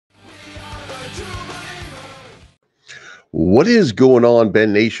What is going on,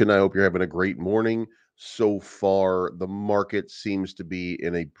 Ben Nation? I hope you're having a great morning. So far, the market seems to be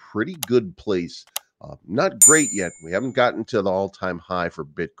in a pretty good place. Not great yet. We haven't gotten to the all-time high for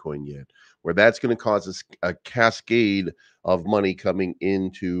Bitcoin yet, where that's going to cause us a cascade of money coming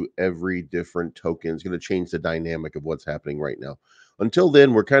into every different token. It's going to change the dynamic of what's happening right now. Until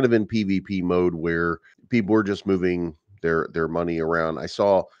then, we're kind of in PvP mode where people are just moving their money around. I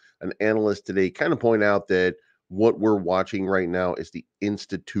saw an analyst today kind of point out that what we're watching right now is the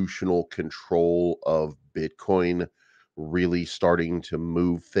institutional control of Bitcoin really starting to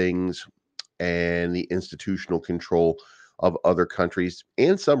move things, and the institutional control of other countries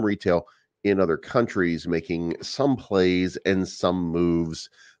and some retail in other countries making some plays and some moves,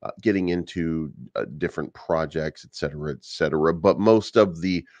 getting into different projects, et cetera, et cetera. But most of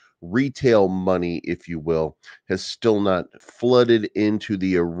the retail money, if you will, has still not flooded into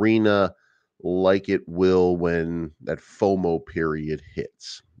the arena like it will when that FOMO period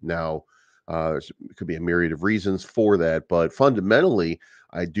hits. Now, it could be a myriad of reasons for that, but fundamentally,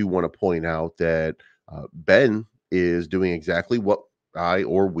 I do want to point out that Ben is doing exactly what I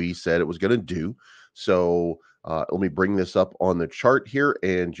or we said it was going to do. So let me bring this up on the chart here,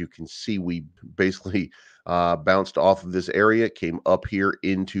 and you can see we basically bounced off of this area, came up here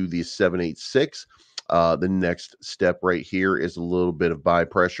into the 786. The next step right here is a little bit of buy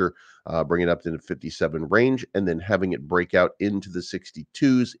pressure, bring it up to the 57 range, and then having it break out into the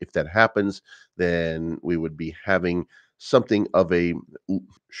 62s. If that happens, then we would be having something of a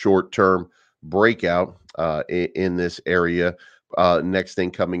short term breakout in this area. Next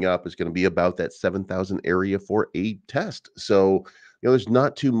thing coming up is going to be about that 7,000 area for a test. So, there's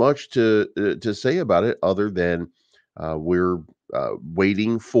not too much to say about it other than we're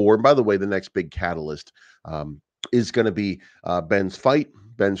waiting for. And by the way, the next big catalyst is going to be Ben's fight.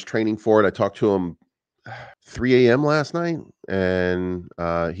 Ben's training for it. I talked to him 3 a.m. last night, and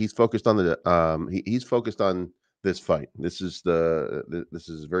he's focused on he's focused on this fight. This is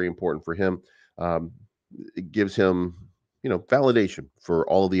very important for him. Um, it gives him, validation for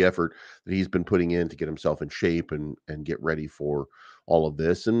all of the effort that he's been putting in to get himself in shape and get ready for all of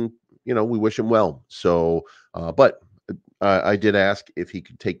this. And we wish him well. So, but I did ask if he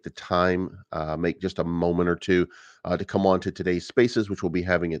could take the time, make just a moment or two to come on to today's spaces, which we'll be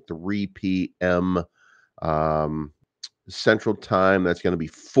having at 3 p.m. Um, Central Time. That's going to be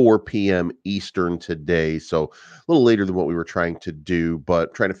 4 p.m. Eastern today. So a little later than what we were trying to do,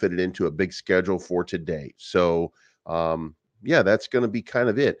 but trying to fit it into a big schedule for today. So, yeah, that's going to be kind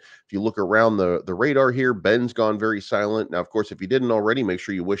of it. If you look around the radar here, Ben's gone very silent. Now, of course, if you didn't already, make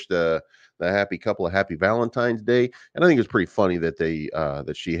sure you wish the happy couple a happy Valentine's Day. And I think it's pretty funny that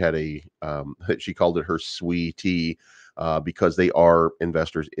that she had that she called it her sweetie, because they are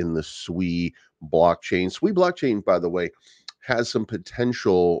investors in the SWE blockchain. SWE blockchain, by the way, has some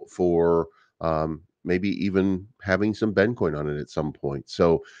potential for maybe even having some Bencoin on it at some point.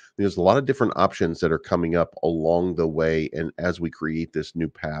 So there's a lot of different options that are coming up along the way, and as we create this new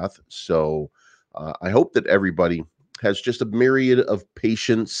path. So I hope that everybody has just a myriad of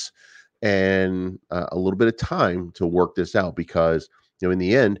patience and a little bit of time to work this out, because in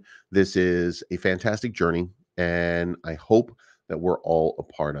the end, this is a fantastic journey, and I hope that we're all a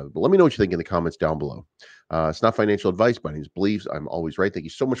part of it. But let me know what you think in the comments down below. It's not financial advice, by any beliefs. I'm always right. Thank you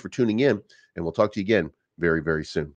so much for tuning in, and we'll talk to you again very, very soon.